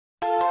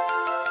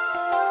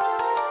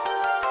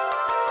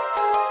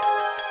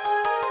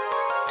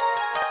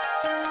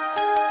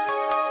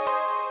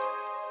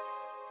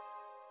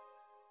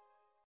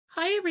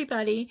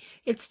everybody,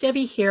 it's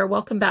Debbie here.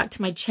 Welcome back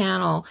to my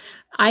channel.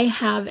 I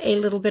have a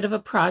little bit of a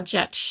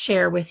project to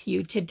share with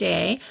you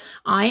today.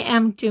 I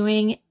am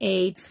doing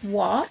a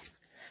swap,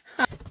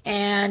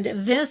 and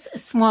this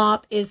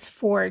swap is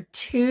for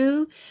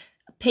 2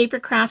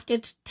 paper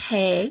crafted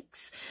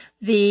tags.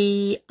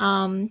 The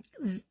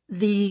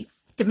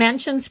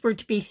dimensions were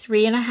to be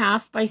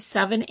 3.5 by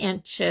 7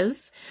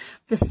 inches.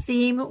 The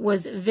theme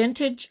was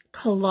vintage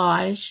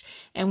collage,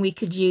 and we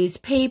could use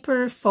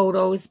paper,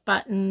 photos,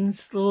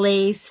 buttons,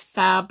 lace,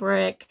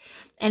 fabric,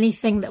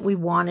 anything that we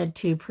wanted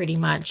to pretty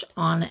much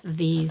on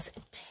these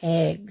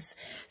tags.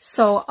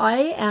 So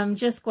I am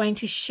just going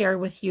to share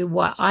with you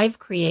what I've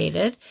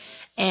created,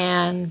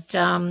 and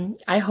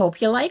I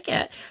hope you like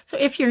it. So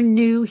if you're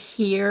new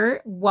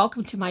here,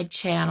 welcome to my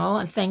channel,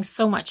 and thanks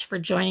so much for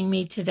joining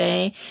me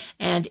today.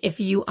 And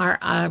if you are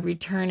a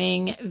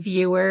returning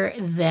viewer,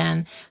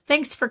 then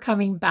thanks for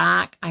coming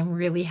back. I'm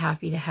really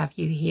happy to have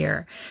you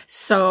here.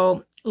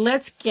 So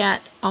let's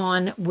get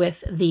on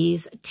with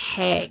these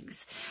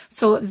tags.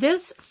 So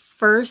this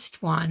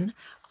first one,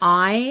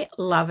 I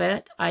love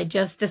it.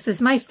 This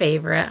is my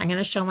favorite. I'm going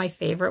to show my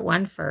favorite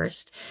one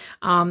first.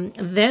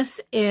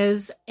 This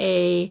is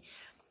the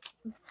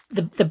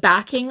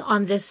backing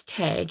on this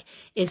tag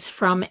is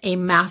from a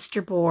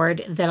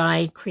masterboard that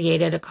I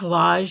created, a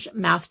collage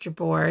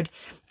masterboard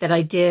that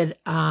I did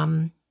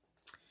a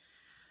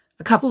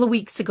couple of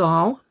weeks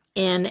ago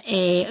in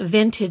a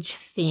vintage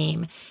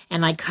theme,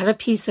 and I cut a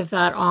piece of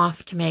that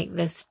off to make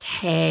this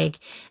tag,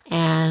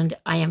 and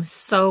I am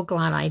so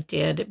glad I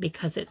did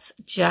because it's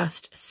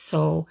just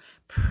so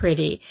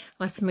pretty.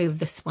 Let's move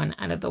this one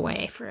out of the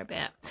way for a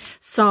bit.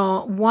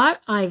 So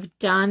what I've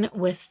done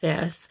with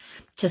this,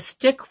 to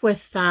stick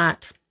with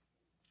that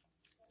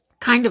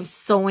kind of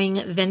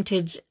sewing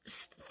vintage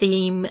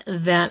theme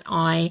that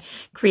I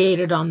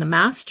created on the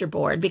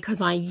masterboard, because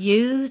I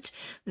used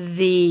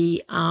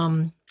the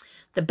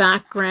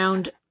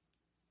background,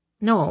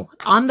 no,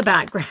 on the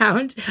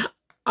background,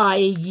 I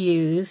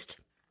used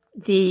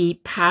the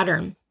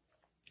pattern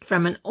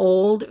from an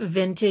old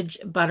vintage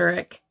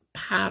Butterick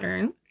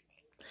pattern.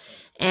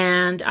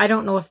 And I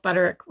don't know if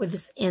Butterick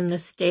was in the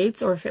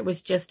States or if it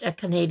was just a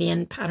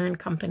Canadian pattern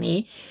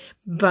company,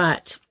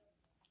 but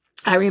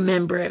I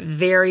remember it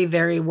very,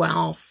 very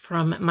well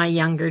from my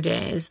younger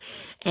days.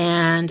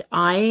 And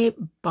I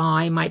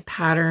buy my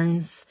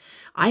patterns,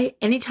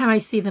 anytime I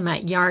see them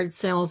at yard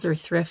sales or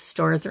thrift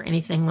stores or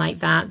anything like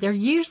that, they're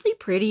usually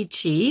pretty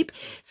cheap.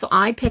 So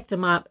I pick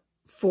them up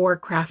for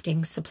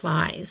crafting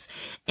supplies.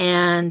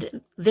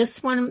 And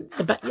this one,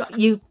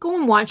 you go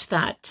and watch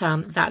that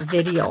that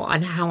video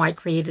on how I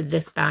created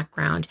this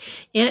background.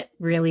 It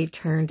really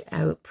turned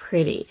out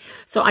pretty.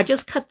 So I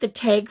just cut the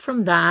tag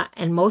from that,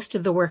 and most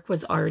of the work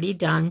was already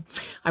done.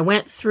 I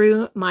went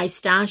through my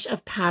stash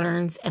of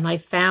patterns, and I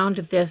found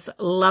this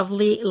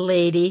lovely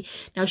lady.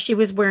 Now, she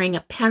was wearing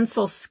a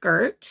pencil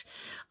skirt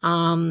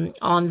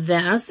on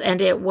this, and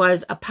it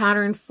was a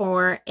pattern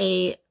for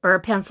a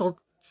pencil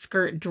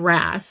skirt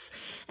dress,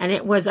 and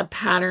it was a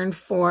pattern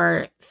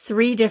for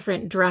 3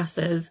 different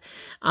dresses.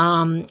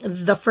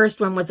 The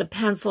first one was a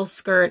pencil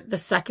skirt, the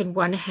second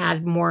one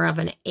had more of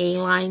an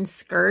A-line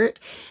skirt,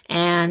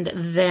 and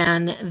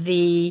then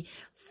the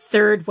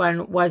third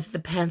one was the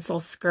pencil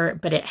skirt,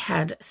 but it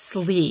had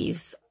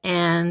sleeves.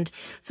 And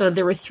so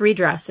there were 3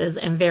 dresses,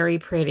 and very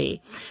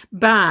pretty.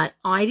 But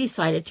I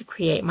decided to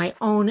create my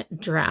own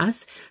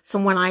dress. So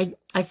when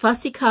I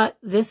fussy cut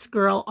this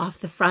girl off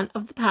the front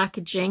of the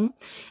packaging,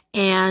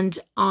 and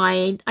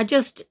I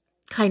just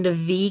kind of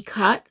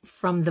V-cut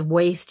from the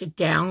waist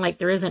down, like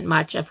there isn't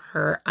much of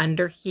her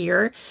under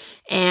here.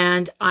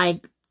 And I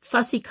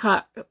fussy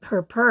cut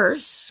her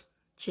purse.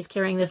 She's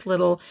carrying this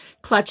little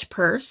clutch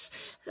purse.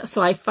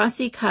 So I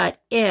fussy cut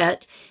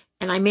it,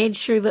 and I made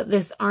sure that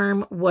this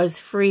arm was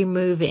free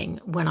moving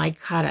when I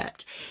cut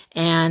it.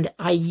 And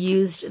I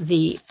used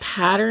the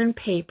pattern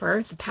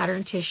paper, the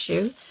pattern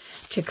tissue,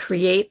 to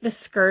create the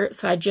skirt.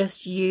 So I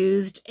just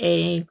used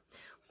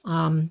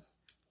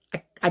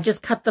I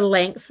just cut the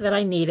length that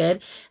I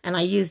needed, and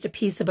I used a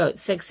piece about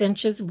 6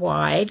 inches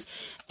wide,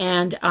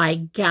 and I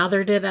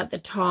gathered it at the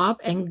top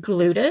and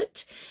glued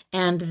it,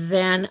 and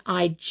then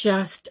I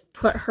just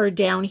put her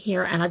down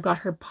here, and I got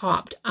her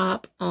popped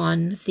up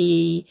on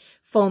the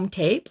foam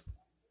tape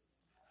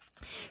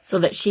so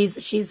that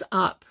she's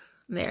up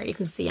there. You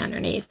can see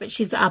underneath, but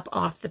she's up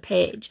off the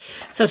page.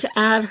 So to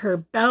add her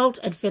belt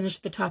and finish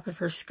the top of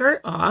her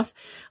skirt off,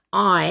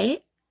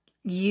 I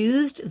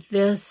used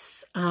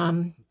this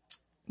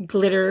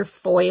glitter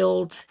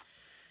foiled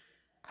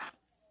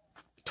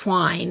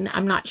twine.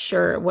 I'm not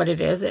sure what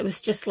it is. It was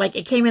just like,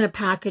 it came in a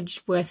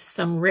package with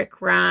some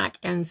rickrack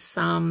and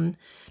some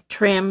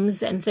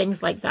trims and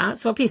things like that.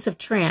 So a piece of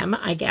trim,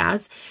 I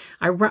guess.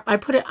 I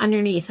put it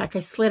underneath, like I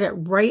slid it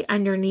right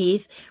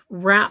underneath,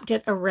 wrapped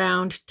it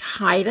around,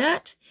 tied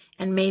it,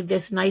 and made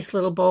this nice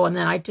little bow. And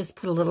then I just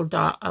put a little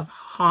dot of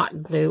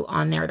hot glue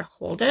on there to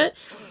hold it.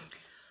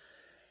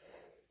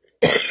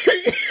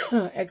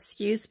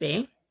 Excuse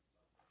me.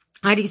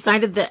 I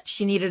decided that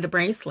she needed a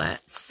bracelet,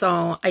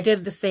 so I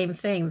did the same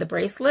thing. The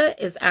bracelet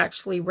is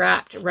actually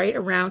wrapped right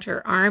around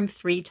her arm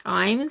 3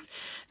 times,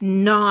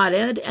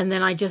 knotted, and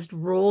then I just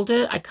rolled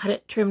it. I cut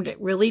it, trimmed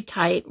it really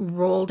tight,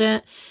 rolled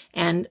it,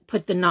 and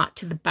put the knot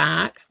to the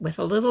back with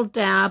a little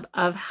dab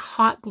of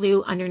hot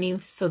glue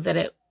underneath so that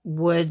it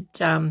would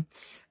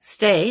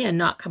stay and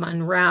not come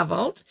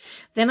unraveled.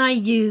 Then I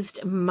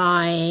used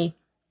my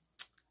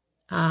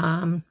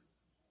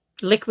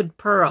liquid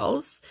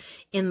pearls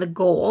in the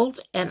gold,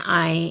 and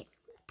I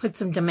put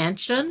some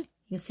dimension. You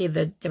can see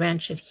the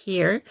dimension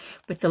here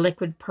with the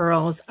liquid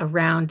pearls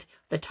around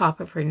the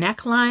top of her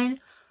neckline,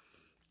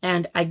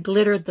 and I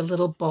glittered the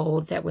little bow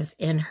that was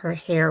in her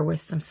hair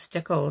with some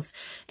stickles,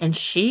 and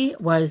she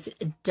was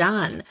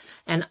done.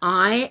 And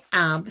I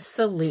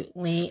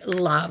absolutely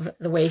love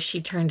the way she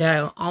turned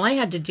out. All I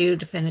had to do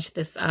to finish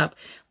this up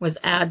was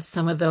add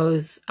some of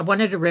those. I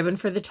wanted a ribbon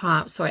for the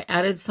top, so I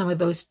added some of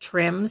those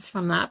trims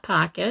from that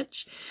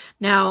package.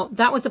 Now,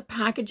 that was a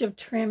package of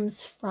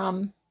trims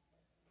from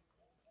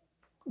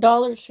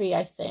Dollar Tree,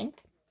 I think.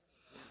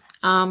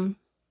 It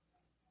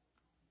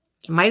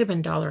might have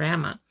been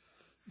Dollarama,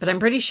 but I'm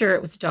pretty sure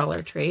it was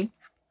Dollar Tree.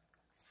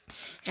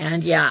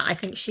 And yeah, I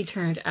think she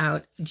turned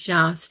out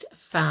just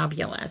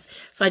fabulous.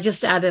 So I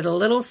just added a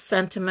little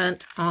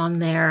sentiment on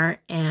there,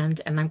 and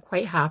I'm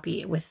quite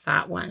happy with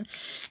that one.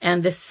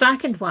 And the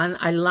second one,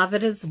 I love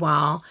it as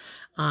well.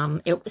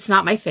 It's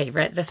not my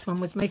favorite. This one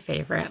was my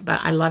favorite,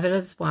 but I love it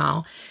as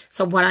well.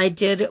 So what I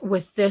did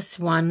with this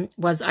one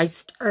was I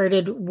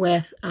started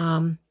with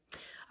a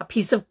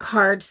piece of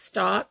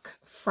cardstock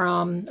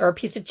or a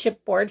piece of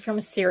chipboard from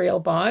a cereal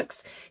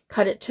box,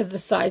 cut it to the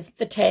size of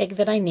the tag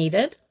that I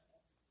needed.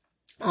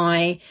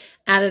 I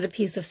added a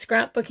piece of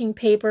scrapbooking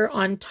paper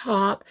on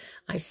top.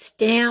 I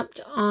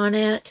stamped on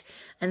it,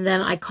 and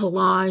then I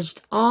collaged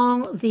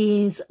all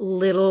these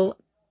little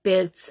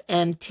bits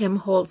and Tim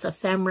Holtz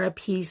ephemera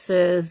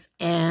pieces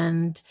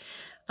and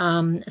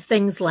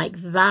things like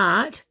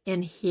that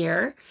in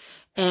here.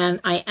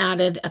 And I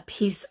added a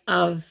piece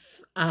of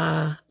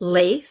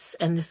lace,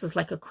 and this is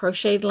like a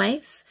crocheted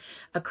lace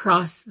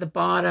across the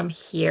bottom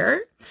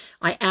here.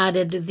 I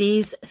added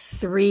these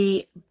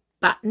 3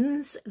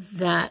 buttons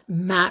that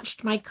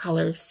matched my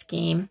color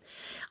scheme.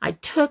 I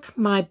took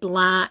my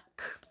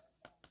black,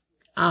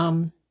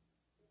 what's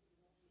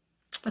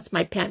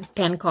my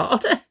pen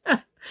called?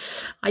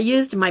 I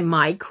used my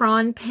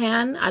Micron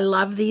pen. I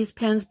love these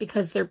pens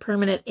because they're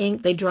permanent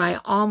ink. They dry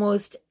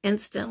almost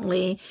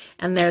instantly,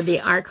 and they're the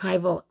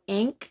archival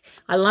ink.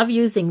 I love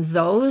using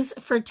those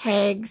for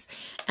tags,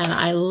 and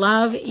I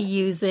love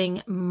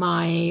using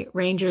my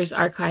Ranger's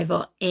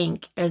archival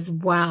ink as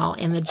well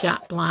in the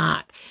jet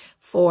black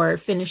for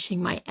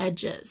finishing my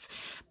edges.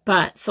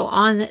 But so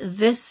on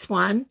this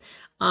one,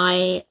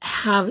 I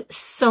have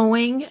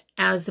sewing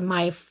as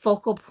my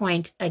focal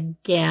point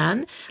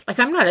again. Like,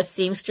 I'm not a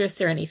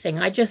seamstress or anything.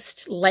 I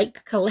just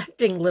like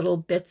collecting little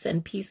bits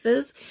and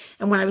pieces.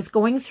 And when I was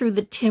going through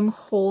the Tim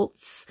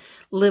Holtz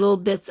little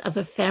bits of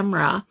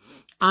ephemera,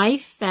 I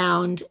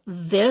found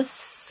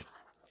this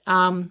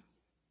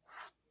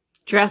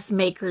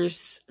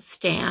dressmaker's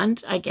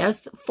stand, I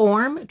guess,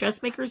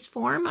 dressmaker's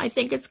form, I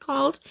think it's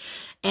called.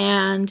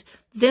 And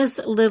this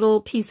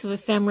little piece of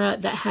ephemera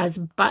that has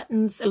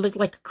buttons, it looked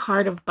like a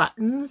card of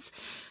buttons.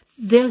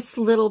 This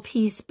little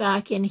piece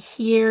back in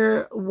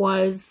here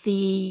was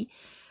the,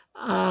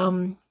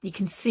 you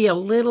can see a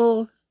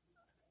little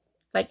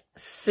like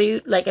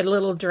suit, like a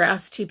little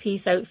dress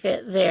 2-piece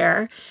outfit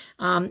there.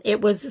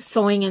 It was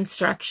sewing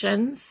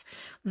instructions.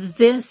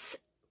 This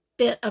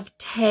bit of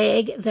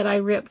tag that I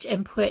ripped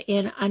and put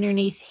in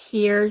underneath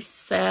here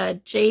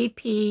said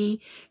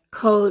JP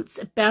Coates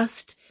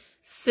Best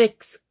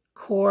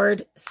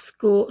 6-cord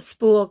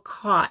spool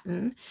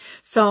cotton.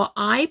 So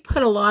I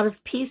put a lot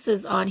of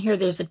pieces on here.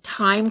 There's a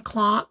time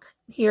clock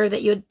here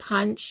that you'd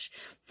punch.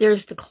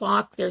 There's the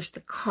clock. There's the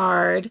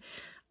card.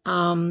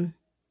 Yeah,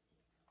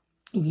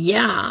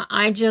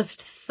 I just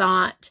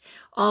thought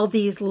all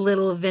these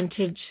little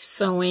vintage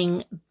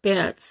sewing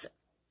bits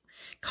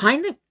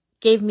kind of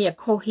gave me a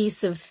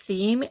cohesive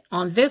theme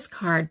on this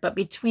card, but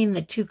between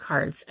the 2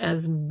 cards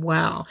as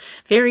well.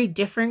 Very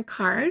different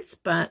cards,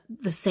 but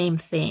the same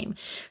theme.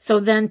 So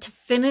then to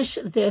finish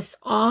this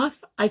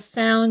off, I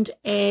found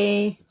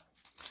a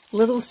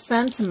little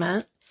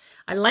sentiment.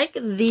 I like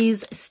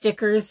these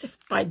stickers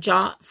by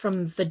Jot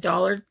from the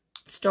dollar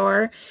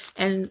store,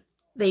 and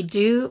they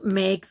do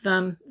make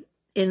them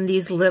in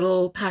these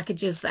little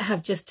packages that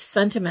have just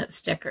sentiment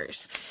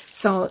stickers.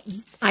 So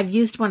I've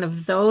used one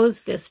of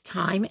those this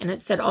time, and it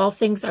said, all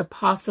things are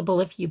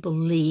possible if you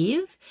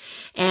believe.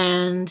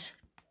 And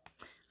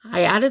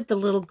I added the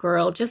little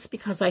girl just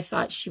because I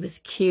thought she was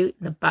cute,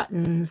 the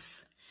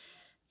buttons,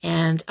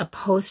 and a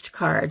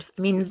postcard.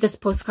 I mean, this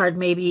postcard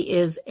maybe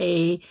is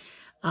a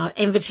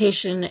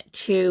invitation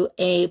to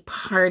a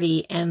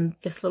party, and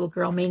this little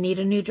girl may need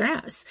a new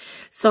dress.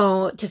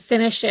 So to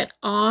finish it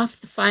off,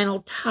 the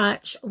final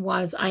touch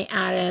was I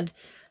added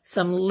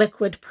some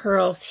liquid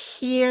pearls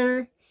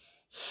here,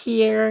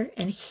 here,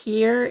 and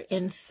here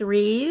in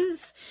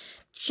 3s,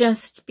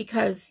 just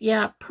because,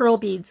 yeah, pearl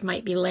beads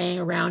might be laying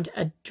around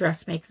a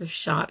dressmaker's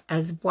shop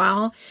as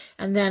well.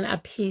 And then a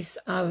piece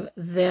of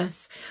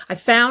this. I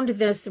found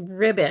this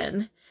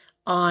ribbon.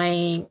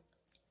 I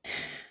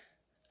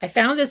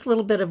found this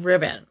little bit of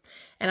ribbon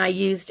and I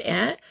used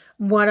it.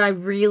 What I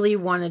really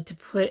wanted to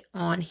put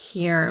on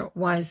here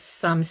was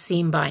some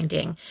seam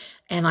binding,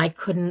 and I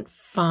couldn't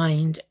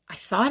find, I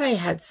thought I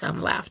had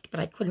some left, but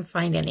I couldn't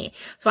find any.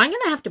 So I'm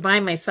going to have to buy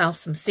myself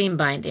some seam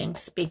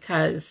bindings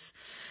because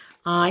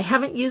I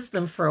haven't used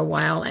them for a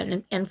while,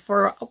 and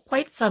for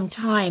quite some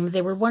time,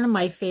 they were one of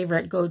my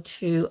favorite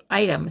go-to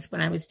items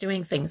when I was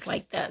doing things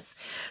like this.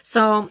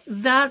 So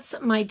that's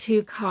my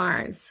 2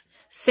 cards.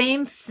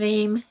 Same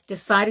theme,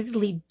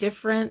 decidedly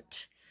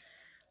different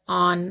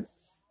on,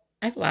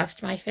 I've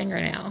lost my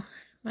fingernail.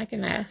 My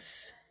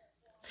goodness.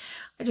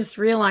 I just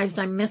realized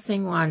I'm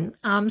missing one.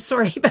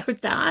 Sorry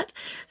about that.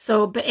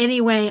 So, but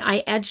anyway, I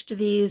edged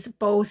these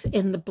both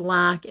in the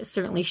black. It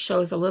certainly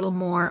shows a little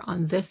more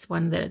on this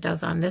one than it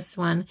does on this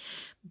one.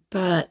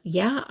 But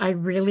yeah, I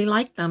really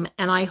like them.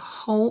 And I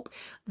hope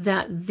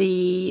that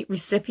the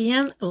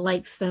recipient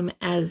likes them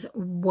as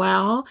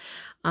well.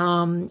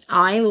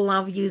 I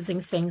love using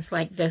things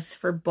like this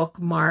for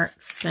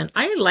bookmarks. And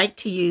I like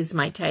to use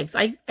my tags.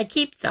 I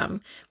keep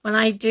them. When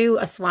I do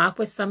a swap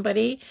with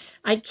somebody,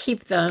 I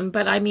keep them.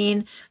 But I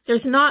mean,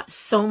 there's not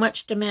so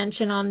much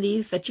dimension on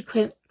these that you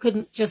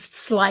couldn't just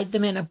slide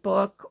them in a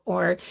book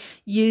or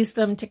use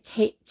them to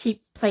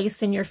keep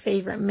place in your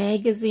favorite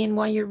magazine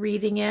while you're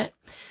reading it.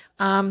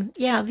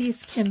 Yeah,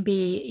 these can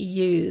be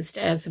used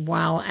as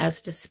well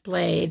as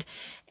displayed.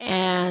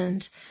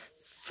 And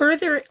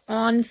further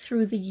on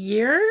through the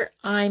year,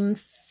 I'm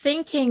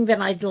thinking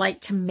that I'd like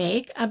to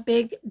make a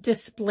big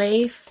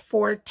display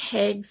for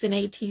tags and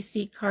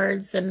ATC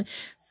cards and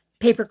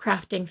paper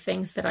crafting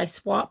things that I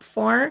swap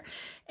for.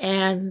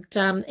 And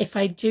if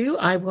I do,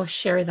 I will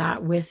share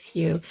that with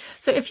you.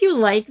 So if you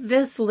like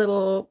this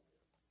little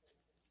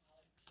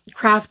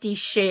crafty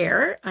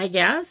share, I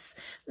guess,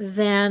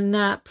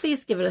 then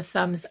please give it a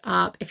thumbs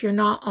up. If you're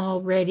not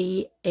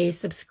already a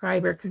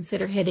subscriber,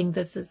 consider hitting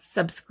the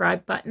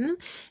subscribe button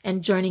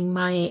and joining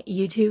my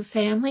YouTube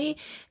family.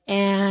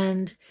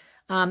 And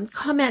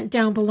comment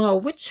down below,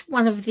 which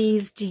one of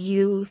these do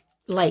you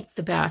like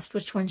the best?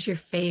 Which one's your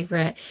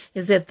favorite?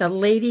 Is it the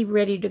lady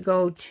ready to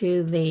go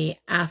to the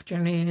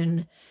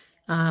afternoon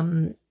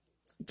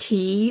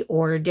tea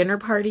or dinner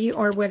party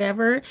or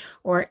whatever,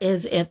 or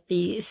is it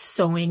the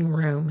sewing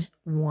room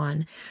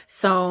one?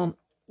 So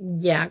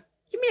yeah,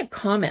 give me a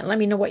comment, let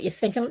me know what you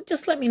think, and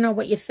just let me know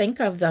what you think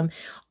of them.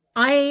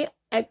 I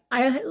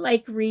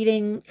like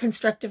reading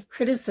constructive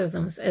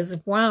criticisms as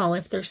well.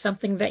 If there's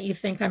something that you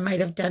think I might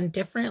have done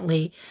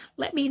differently,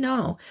 let me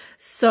know.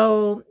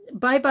 So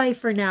bye-bye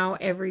for now,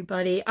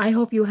 everybody. I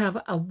hope you have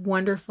a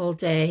wonderful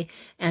day,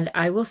 and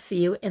I will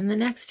see you in the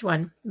next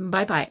one.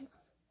 Bye-bye.